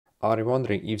Are you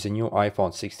wondering if the new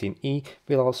iPhone 16e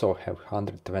will also have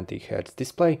 120Hz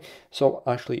display? So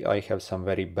actually I have some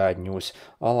very bad news.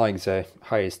 Unlike the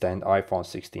highest end iPhone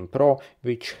 16 Pro,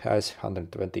 which has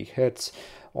 120Hz,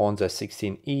 on the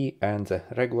 16e and the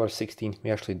regular 16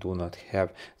 we actually do not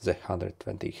have the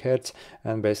 120Hz,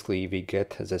 and basically we get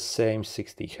the same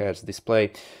 60Hz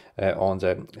display on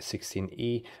the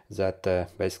 16e that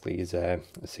basically the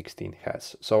 16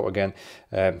 has. So again,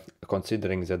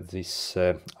 considering that this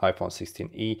iPhone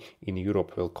 16e in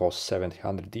Europe will cost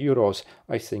 700 euros,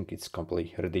 I think it's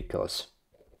completely ridiculous.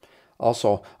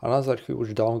 Also, another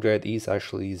huge downgrade is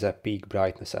actually the peak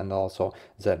brightness and also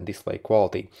the display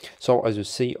quality. So as you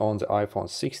see on the iPhone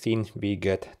 16 we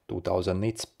get 2000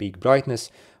 nits peak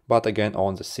brightness, but again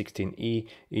on the 16e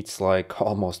it's like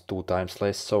almost 2 times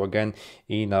less. So again,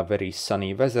 in a very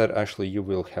sunny weather actually you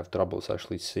will have troubles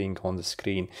actually seeing on the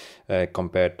screen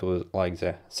compared to like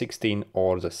the 16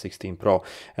 or the 16 Pro.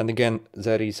 And again,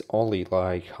 there is only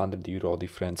like 100 euro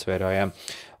difference where I am.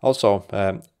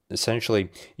 Also, essentially,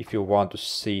 if you want to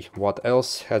see what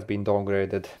else has been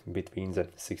downgraded between the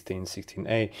 16 and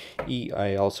 16A,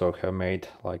 I also have made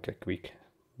like a quick,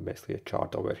 basically a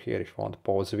chart over here if you want to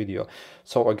pause the video.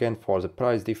 So again, for the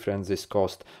price difference, this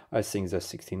cost, I think the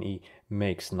 16E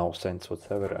makes no sense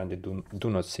whatsoever, and I do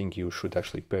not think you should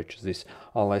actually purchase this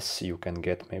unless you can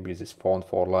get maybe this phone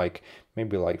for like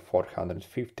maybe like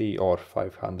 450 or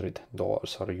 $500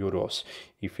 or euros.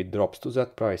 If it drops to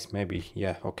that price, maybe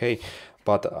yeah, okay,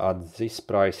 but at this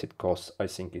price it costs, I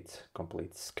think it's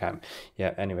complete scam.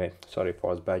 Yeah, anyway, sorry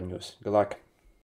for the bad news. Good luck.